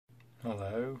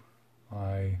Hello,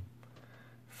 I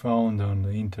found on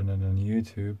the internet on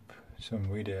YouTube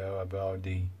some video about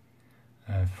the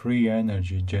free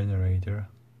energy generator.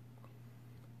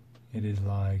 It is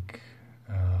like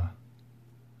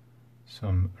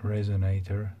some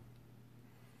resonator,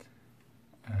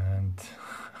 and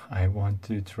I want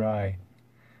to try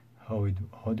how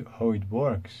it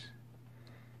works,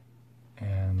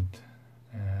 and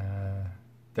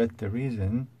that's the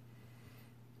reason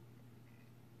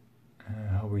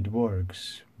how it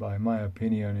works. By my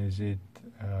opinion, is it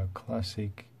a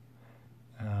classic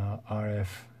RF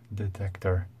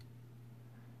detector,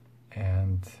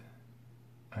 and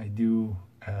I do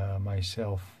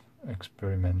myself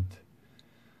experiment,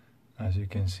 as you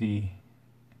can see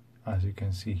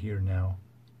here now.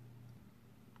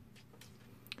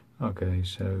 Okay,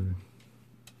 so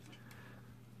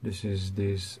this is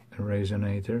this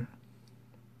resonator.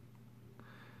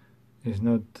 It's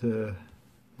not the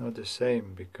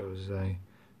same because I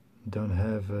don't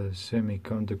have a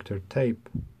semiconductor tape.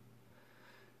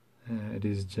 It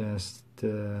is just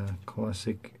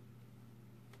classic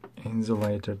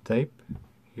insulator tape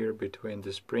here between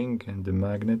the spring and the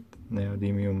magnet,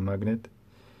 neodymium magnet.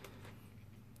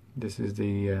 This is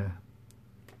the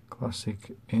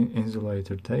classic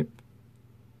insulator tape.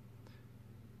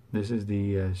 This is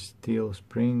the steel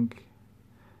spring,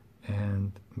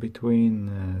 and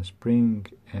between spring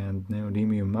and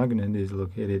neodymium magnet is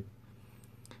located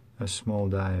a small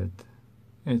diode.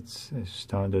 It's a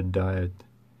standard diode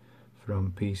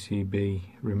from PCB,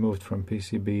 removed from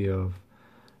PCB of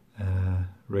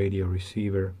radio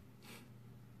receiver.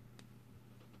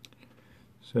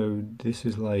 So this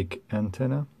is like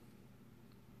antenna,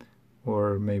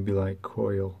 or maybe like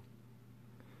coil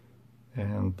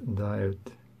and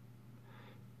diode.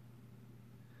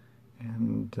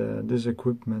 And this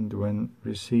equipment, when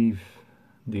receive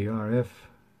the RF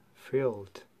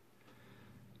field,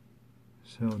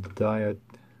 so the diode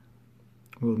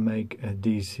will make a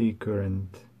DC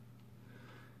current,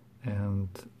 and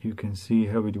you can see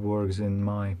how it works in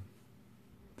my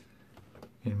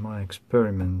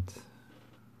experiment.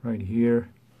 Right here,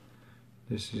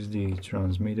 this is the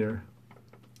transmitter,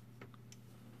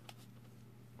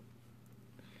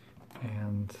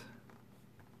 and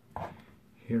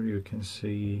here you can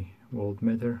see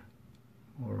voltmeter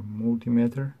or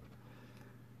multimeter.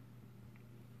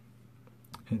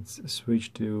 It's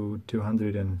switched to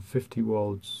 250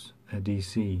 volts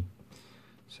DC.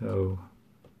 So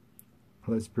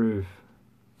let's prove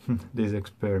this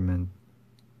experiment.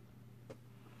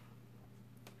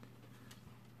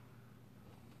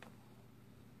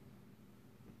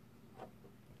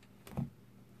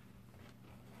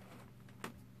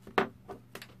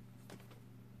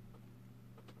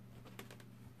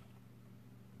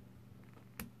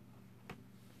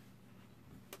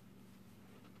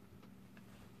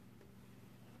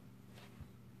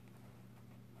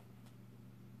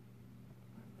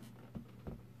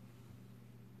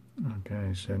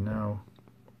 Okay, so now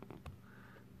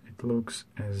it looks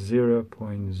as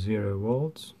 0.0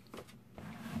 volts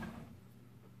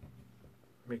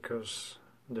because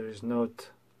there is not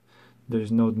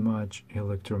much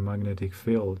electromagnetic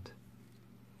field.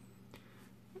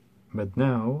 But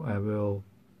now I will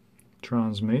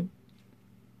transmit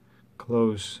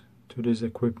close to this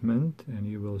equipment, and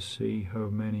you will see how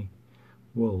many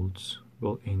volts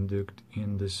will induct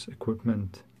in this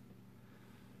equipment.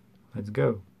 Let's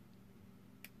go.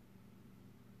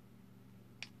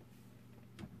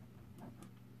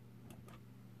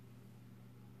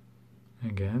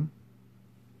 Again.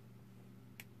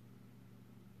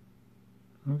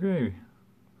 Okay,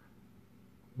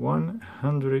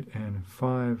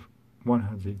 105,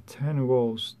 110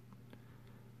 volts,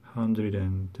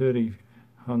 130,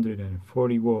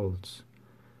 140 volts.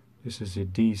 This is a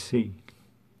DC.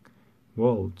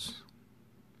 Volts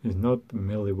is not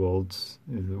millivolts,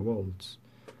 it's volts.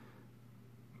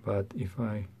 But if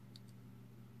I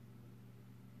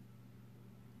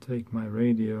take my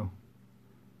radio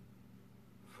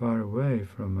far away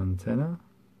from antenna,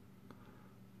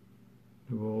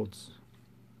 the volts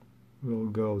will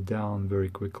go down very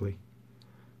quickly,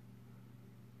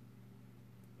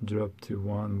 drop to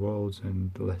 1 volt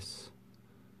and less.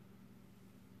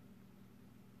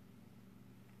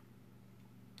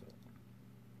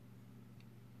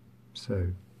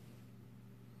 So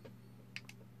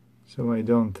I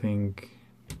don't think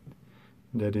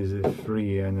that is a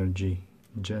free energy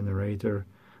generator.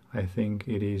 I think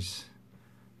it is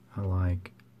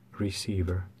like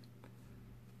receiver.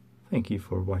 Thank you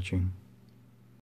for watching.